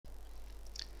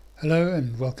Hello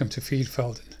and welcome to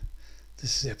Viervelden.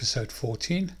 This is episode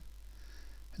 14.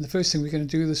 And the first thing we're going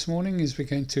to do this morning is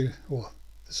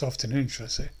this afternoon should I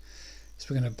say, is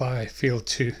we're going to buy field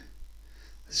 2.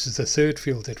 This is the third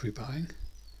field that we're buying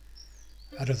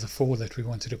out of the 4 that we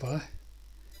wanted to buy.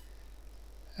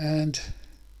 And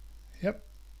yep,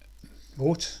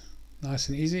 bought, nice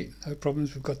and easy, no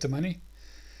problems, we've got the money.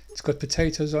 It's got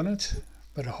potatoes on it,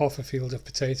 about a half a field of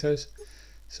potatoes.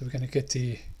 So we're going to get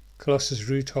the Colossus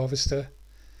root harvester.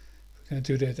 We're going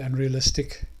to do that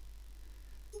unrealistic,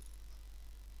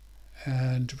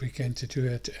 and we're going to do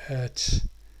it at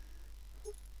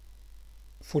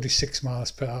 46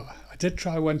 miles per hour. I did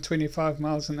try 125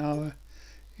 miles an hour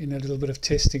in a little bit of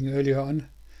testing earlier on,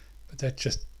 but that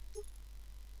just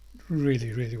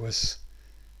really was,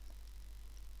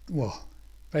 well,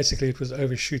 basically it was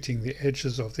overshooting the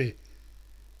edges of the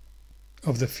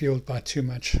field by too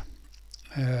much.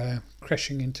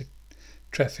 Crashing into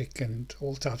traffic and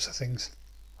all types of things.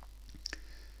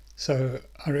 So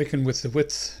I reckon with the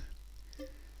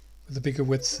bigger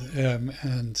width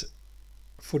and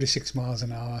 46 miles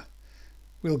an hour,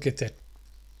 we'll get that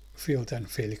field done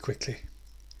fairly quickly.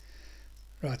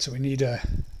 Right, so we need a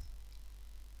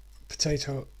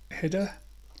potato header.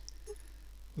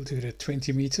 We'll do it at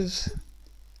 20 meters,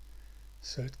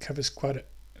 so it covers quite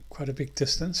a big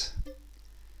distance.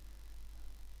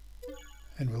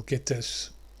 And we'll get those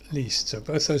leased. So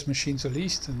both those machines are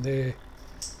leased, and there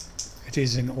it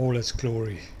is in all its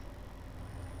glory.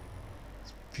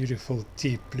 It's beautiful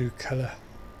deep blue color.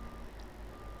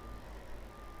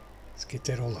 Let's get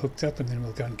that all hooked up, and then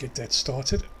we'll go and get that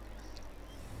started.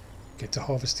 Get the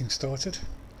harvesting started.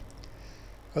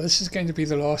 Well, this is going to be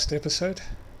the last episode.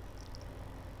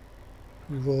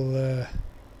 We will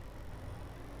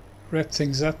wrap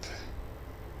things up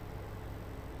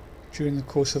during the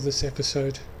course of this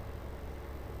episode,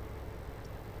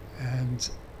 and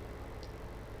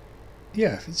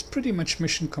yeah, it's pretty much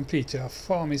mission complete. Our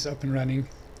farm is up and running.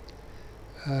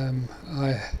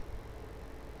 I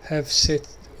have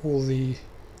set all the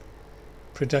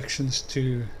productions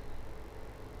to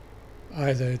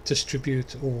either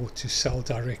distribute or to sell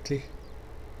directly.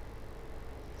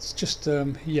 It's just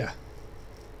yeah,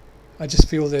 I just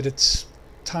feel that it's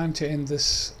time to end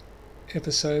this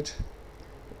episode,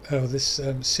 this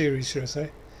series, should I say,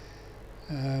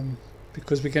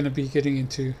 because we're going to be getting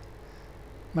into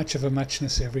much of a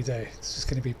muchness every day. This is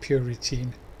going to be pure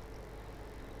routine.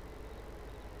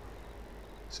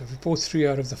 So we bought 3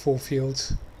 out of the 4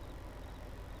 fields.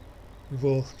 We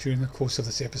will, during the course of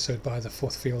this episode, buy the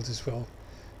 4th field as well,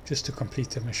 just to complete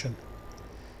the mission.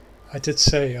 I did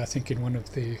say, I think in one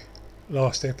of the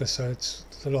last episodes,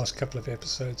 the last couple of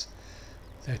episodes,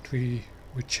 that we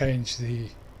would change the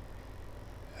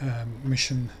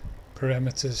mission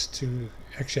parameters to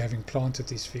actually having planted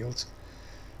these fields.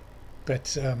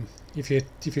 But if you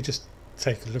just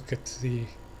take a look at the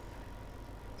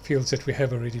fields that we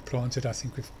have already planted, I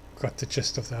think we've got the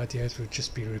gist of the idea. We'll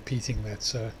just be repeating that.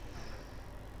 So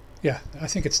yeah, I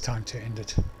think it's time to end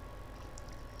it.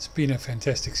 It's been a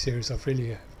fantastic series. I've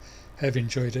really have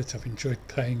enjoyed it. I've enjoyed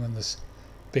playing on this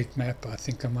big map. I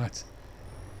think I might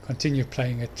continue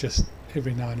playing it just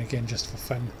every now and again, just for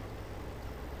fun.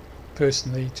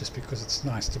 Personally, just because it's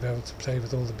nice to be able to play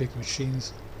with all the big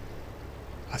machines.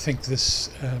 I think this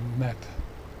map,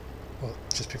 well,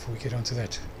 just before we get onto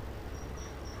that,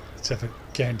 let's have a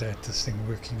gander at this thing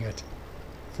working at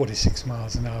 46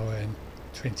 miles an hour and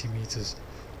 20 meters.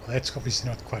 Well, that's obviously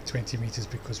not quite 20 meters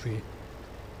because we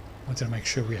wanted to make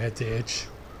sure we had the edge.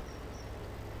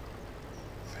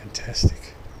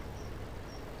 Fantastic.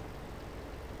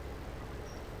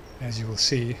 As you will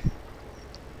see,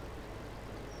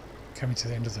 coming to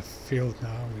the end of the field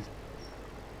now,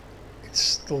 it's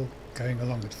still going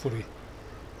along at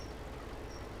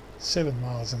 47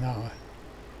 miles an hour.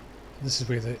 And this is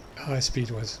where the high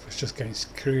speed was just going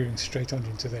careering straight on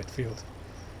into that field,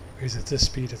 whereas at this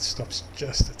speed it stops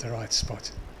just at the right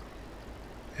spot.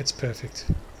 It's perfect.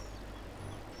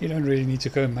 You don't really need to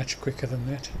go much quicker than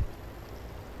that.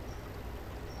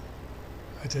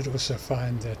 I did also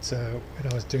find that when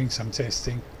I was doing some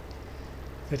testing,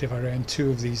 that if I ran 2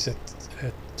 of these at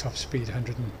top speed,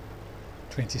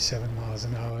 127 miles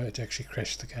an hour, it actually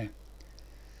crashed the game.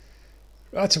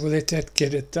 Right, so we'll let that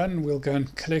get it done. We'll go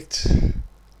and collect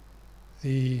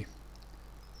the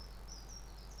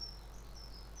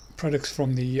products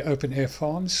from the open air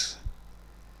farms.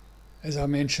 As I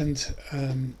mentioned,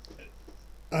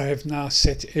 I have now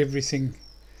set everything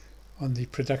on the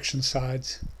production side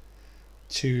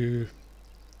to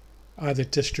either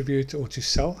distribute or to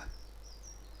sell.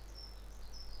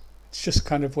 It's just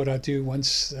kind of what I do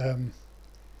once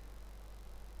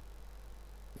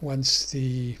once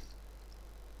the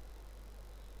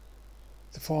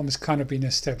farm has kind of been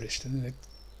established, and it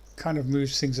kind of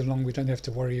moves things along. We don't have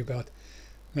to worry about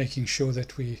making sure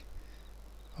that we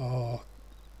are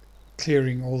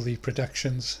clearing all the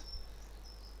productions.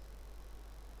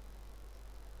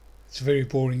 It's very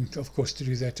boring, of course, to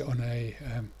do that on a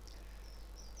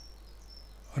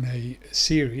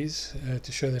series,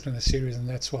 to show that on a series, and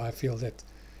that's why I feel that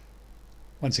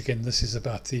once again this is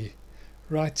about the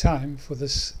right time for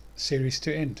this series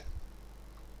to end.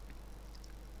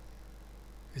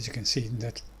 As you can see, in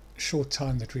that short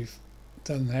time that we've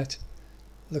done that,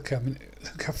 look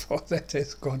how far that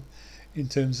has gone in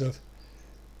terms of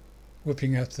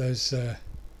whipping out those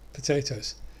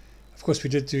potatoes. Of course, we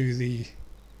did do the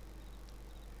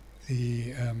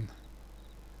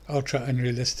ultra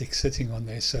unrealistic sitting on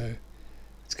there, so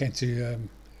it's going to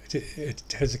it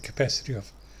has a capacity of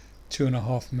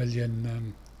 2.5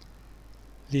 million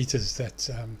liters that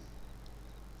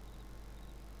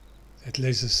that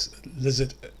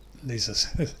lizard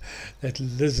that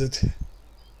lizard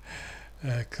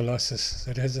colossus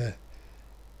that has a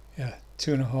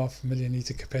 2.5 million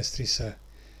liter capacity, so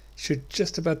should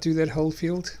just about do that whole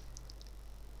field.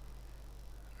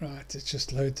 Right, let's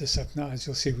just load this up now. As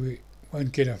you'll see, we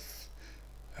won't get a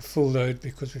full load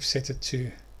because we've set it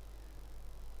to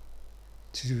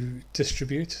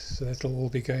distribute, so that'll all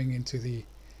be going into the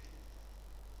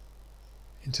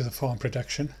farm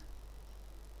production.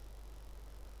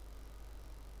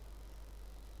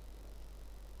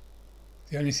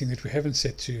 The only thing that we haven't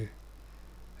set to,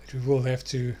 that we will have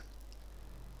to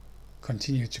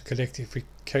continue to collect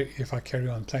if I carry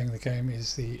on playing the game,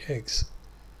 is the eggs.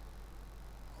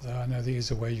 Although I know there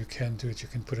is a way you can do it. You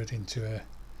can put it into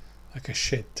like a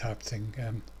shed type thing,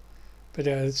 but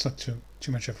it's not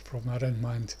too much of a problem. I don't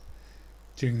mind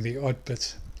doing the odd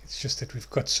bit. It's just that we've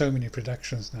got so many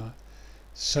productions now,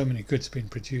 so many goods being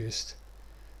produced,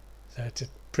 that it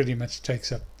pretty much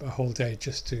takes up a whole day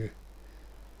just to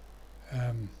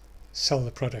sell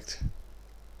the product.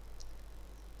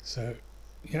 So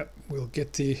yep, we'll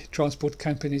get the transport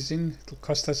companies in. It'll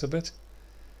cost us a bit,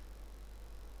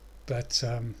 but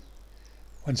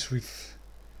once we've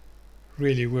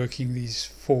really working these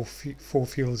four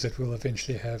fields that we'll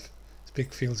eventually have,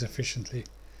 big fields, efficiently,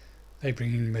 they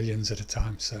bring in millions at a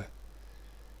time. So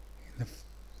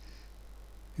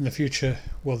in the future,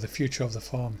 well, the future of the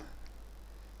farm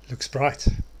looks bright.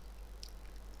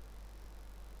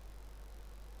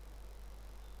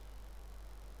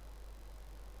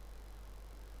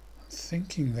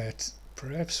 Thinking that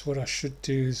perhaps what I should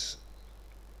do is,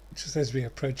 just as we're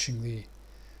approaching the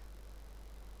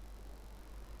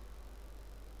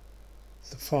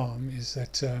farm, is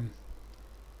that I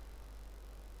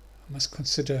must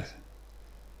consider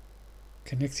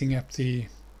connecting up the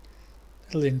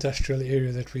little industrial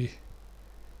area that we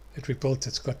built.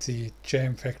 That's got the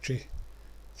jam factory.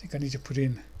 I think I need to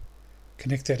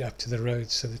connect that up to the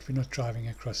road so that we're not driving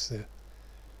across the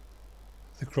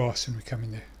grass when we come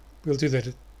in there. We'll do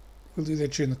that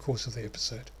during the course of the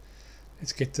episode.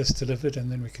 Let's get this delivered,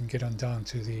 and then we can get on down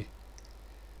to the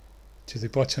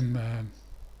bottom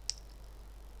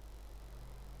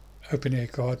open air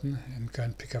garden and go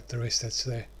and pick up the rest that's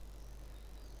there.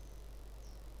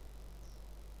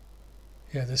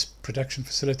 Yeah, this production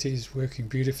facility is working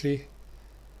beautifully.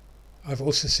 I've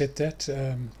also set that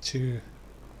to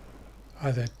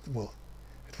either, well,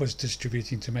 it was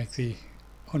distributing to make the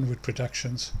onward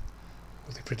productions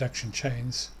or the production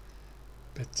chains,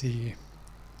 but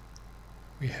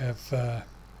we have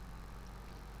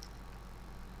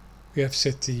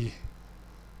set the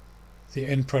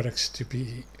end products to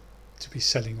be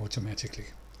selling automatically.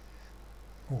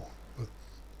 Or, well,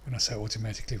 when I say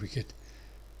automatically,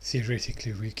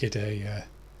 theoretically we get a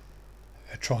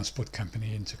transport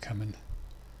company in to come and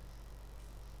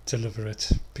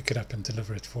pick it up and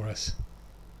deliver it for us.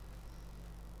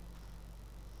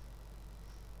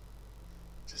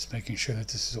 Just making sure that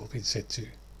this has all been set to.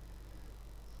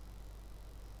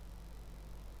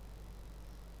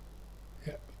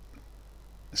 Yeah,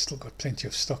 still got plenty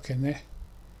of stock in there.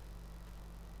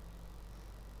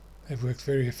 They've worked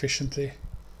very efficiently.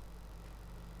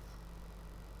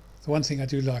 The one thing I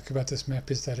do like about this map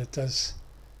is that that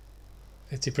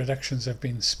the productions have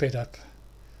been sped up.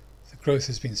 The growth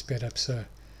has been sped up, so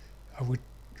I would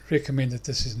recommend that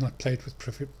this is not played with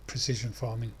precision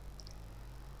farming.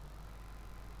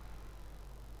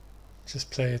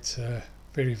 Just play it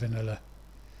very vanilla.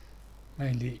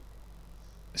 Mainly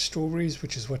strawberries,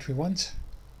 which is what we want.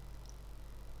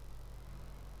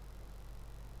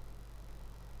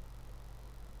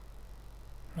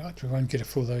 Right, we won't get a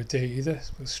full load there either.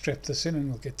 We'll strap this in and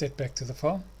we'll get that back to the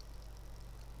farm.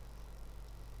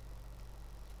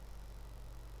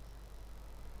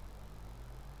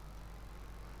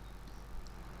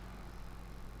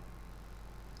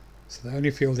 So the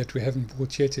only field that we haven't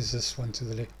bought yet is this one to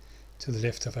the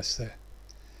left of us there.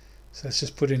 So let's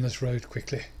just put in this road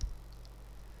quickly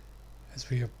as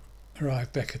we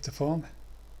arrive back at the farm.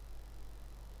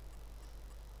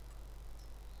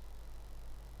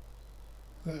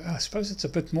 Well, I suppose it's a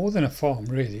bit more than a farm,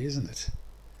 really, isn't it?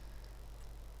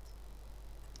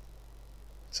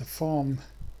 It's a farm.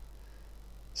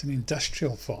 It's an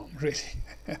industrial farm, really.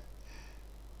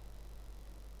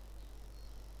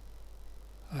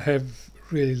 I have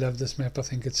really loved this map. I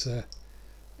think it's a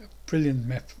brilliant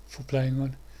map for playing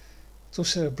on. It's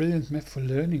also a brilliant map for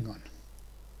learning on,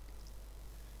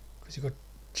 because you've got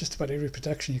just about every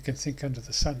production you can think under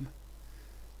the sun.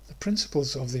 The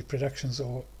principles of the productions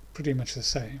are pretty much the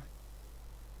same,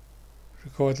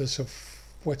 regardless of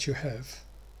what you have.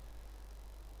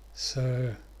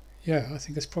 So yeah, I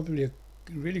think it's probably a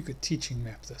really good teaching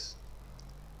map, this.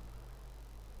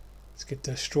 Let's get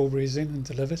those strawberries in and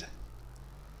delivered.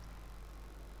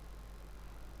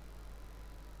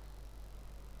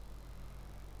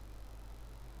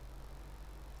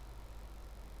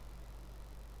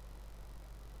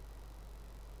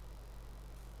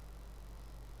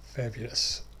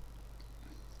 Fabulous.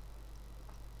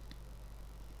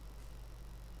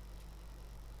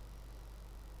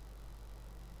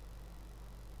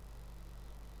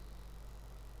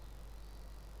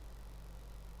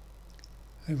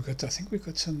 And I think we've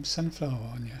got some sunflower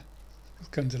on here. We'll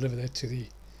go and deliver that to the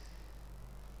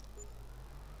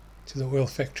oil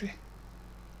factory,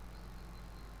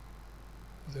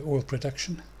 the oil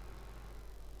production.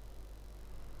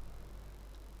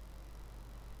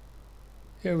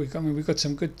 Yeah, we've got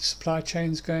some good supply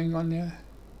chains going on here.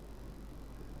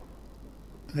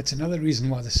 And that's another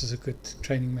reason why this is a good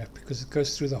training map, because it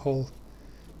goes through the whole.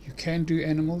 You can do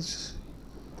animals.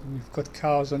 We've got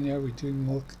cows on here. We're doing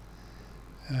milk.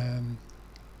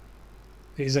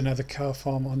 There's another cow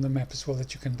farm on the map as well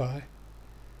that you can buy.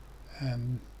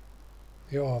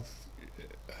 There are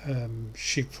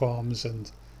sheep farms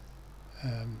and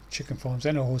chicken farms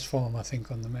and a horse farm, I think,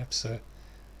 on the map. So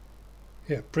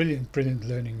yeah, brilliant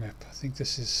learning map. I think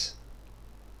this is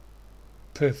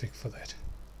perfect for that.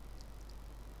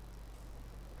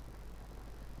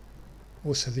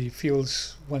 Also, the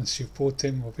fields, once you've bought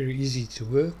them, are very easy to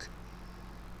work.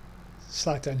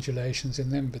 Slight undulations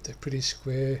in them, but they're pretty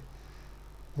square.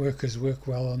 Workers work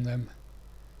well on them.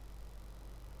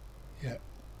 Yeah,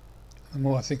 the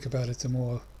more I think about it, the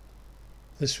more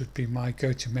this would be my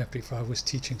go-to map if I was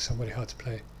teaching somebody how to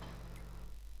play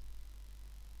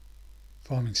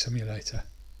Farming Simulator.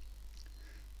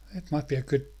 That might be a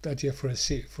good idea for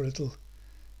a little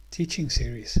teaching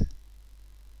series.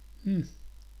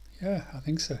 Yeah, I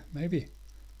think so. Maybe.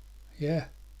 Yeah.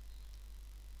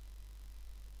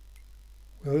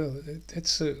 Well,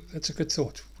 that's a good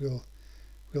thought.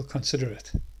 We'll consider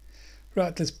it.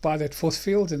 Right, let's buy that fourth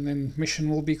field, and then mission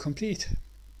will be complete.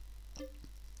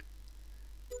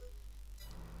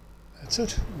 That's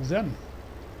it. All done.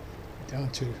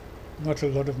 Down to not a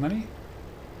lot of money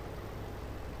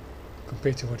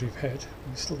compared to what we've had.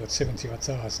 We've still got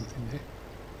 70,000 in there.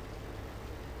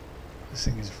 This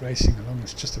thing is racing along.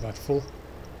 It's just about full.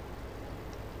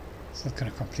 It's not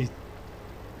going to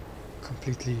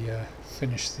completely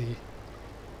finish the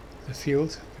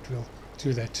field, but we'll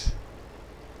do that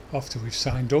after we've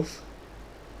signed off.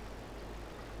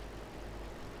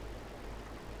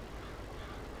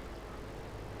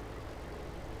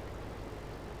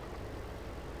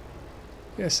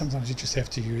 Yeah, sometimes you just have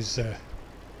to use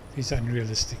these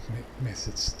unrealistic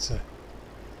methods.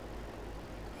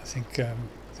 I think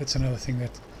that's another thing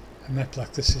that a map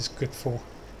like this is good for,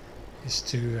 is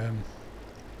to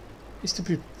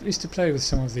play with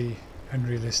some of the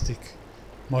unrealistic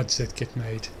mods that get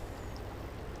made.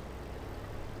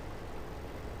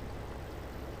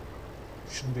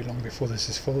 Shouldn't be long before this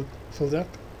is filled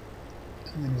up,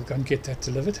 and then we'll go and get that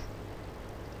delivered.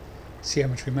 See how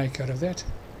much we make out of that.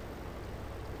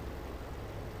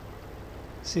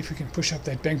 See if we can push up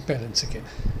that bank balance again.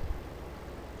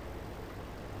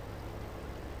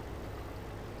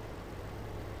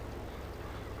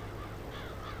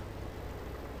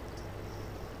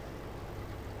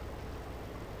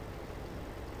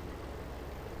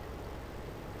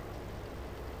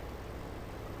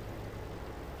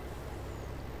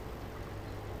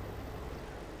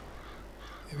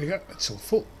 There we go, it's all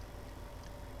full.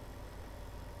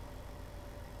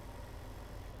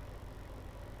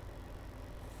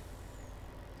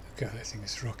 God, that thing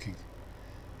is rocking.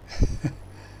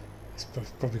 It's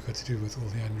probably got to do with all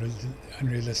the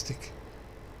unrealistic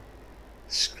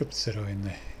scripts that are in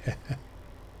there.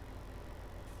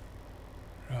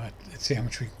 Right, let's see how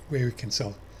much where we can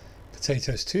sell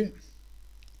potatoes to.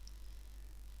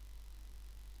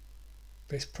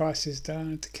 Best price is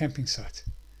down at the camping site.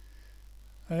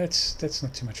 That's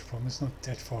not too much of a problem. It's not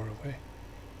that far away.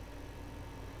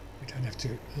 We don't have to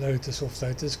load this,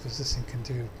 offload this, because this thing can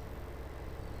do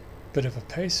a bit of a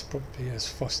pace, probably as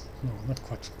fast, no, not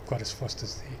quite as fast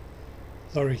as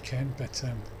the lorry can, but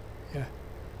yeah,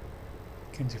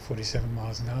 can do 47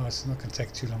 miles an hour. It's not going to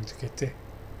take too long to get there.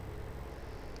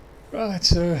 Right,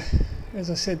 so as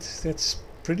I said, that's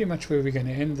pretty much where we're going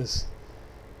to end this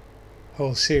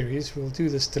whole series. We'll do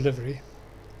this delivery,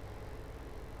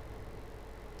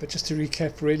 but just to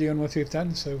recap really on what we've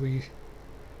done. So we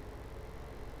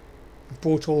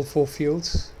bought all 4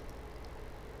 fields.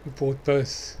 We bought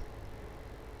both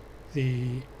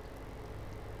the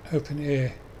open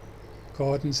air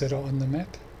gardens that are on the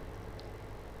map.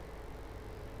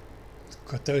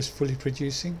 Got those fully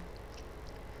producing.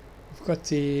 We've got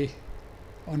the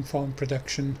on-farm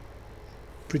production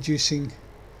producing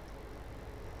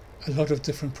a lot of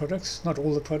different products. Not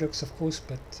all the products, of course,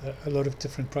 but a lot of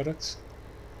different products.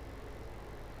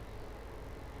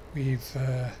 We've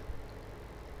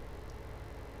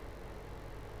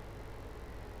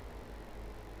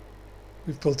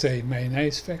built a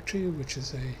mayonnaise factory, which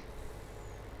is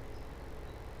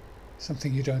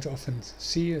something you don't often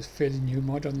see, a fairly new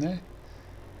mod on there,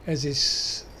 as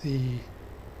is the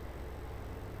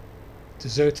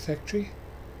dessert factory.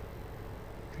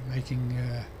 We're making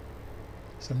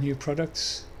some new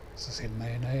products, as I said,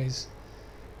 mayonnaise,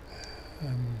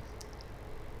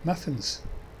 muffins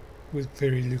was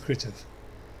very lucrative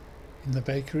in the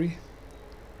bakery,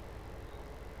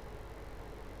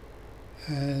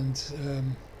 and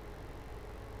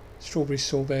strawberry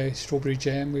sorbet, strawberry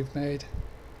jam we've made,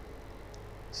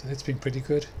 so that's been pretty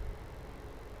good.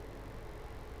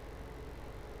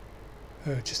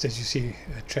 Just as you see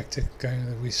a tractor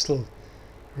going, we're still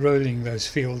rolling those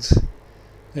fields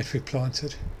that we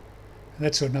planted, and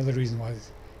that's another reason why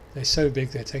they're so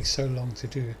big, they take so long to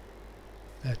do,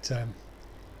 that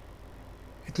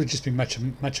it would just be much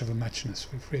of a muchness.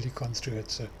 We've really gone through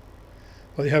it. So,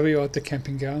 well, here we are at the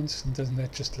camping grounds, and doesn't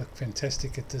that just look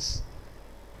fantastic at this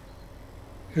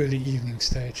early evening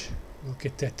stage? We'll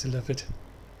get that delivered.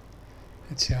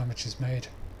 Let's see how much is made.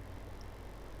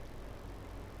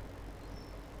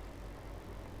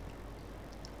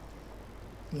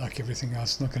 Like everything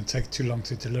else, not going to take too long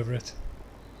to deliver it.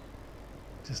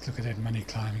 Just look at that money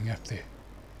climbing up there.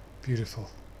 Beautiful.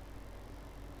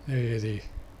 There the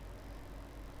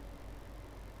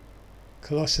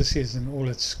Colossus is in all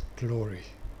its glory.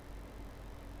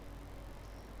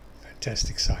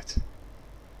 Fantastic sight.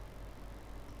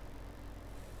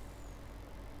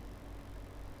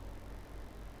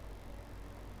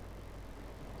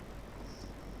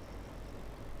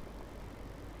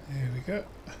 There we go.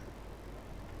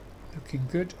 Looking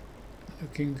good,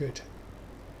 looking good.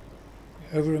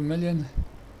 Over 1 million,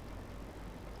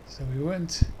 so we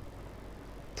weren't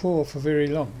poor for very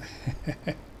long.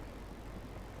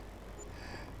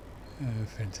 Oh,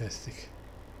 fantastic.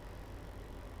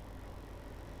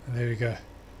 And there we go.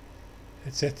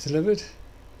 That's that delivered.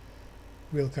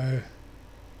 We'll go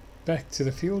back to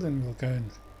the field and we'll go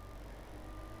and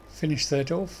finish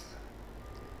that off.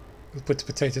 We'll put the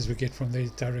potatoes we get from there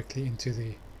directly into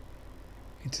the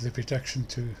production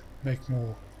to make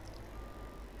more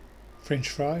French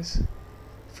fries.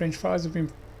 French fries have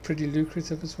been pretty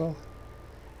lucrative as well.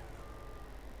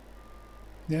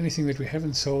 The only thing that we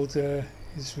haven't sold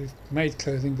is we've made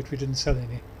clothing, but we didn't sell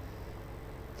any.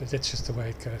 But that's just the way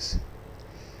it goes.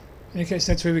 In any case,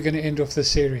 that's where we're going to end off this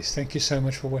series. Thank you so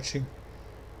much for watching.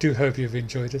 Do hope you've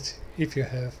enjoyed it. If you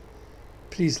have,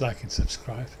 please like and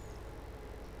subscribe.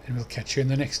 And we'll catch you in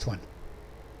the next one.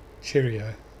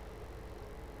 Cheerio.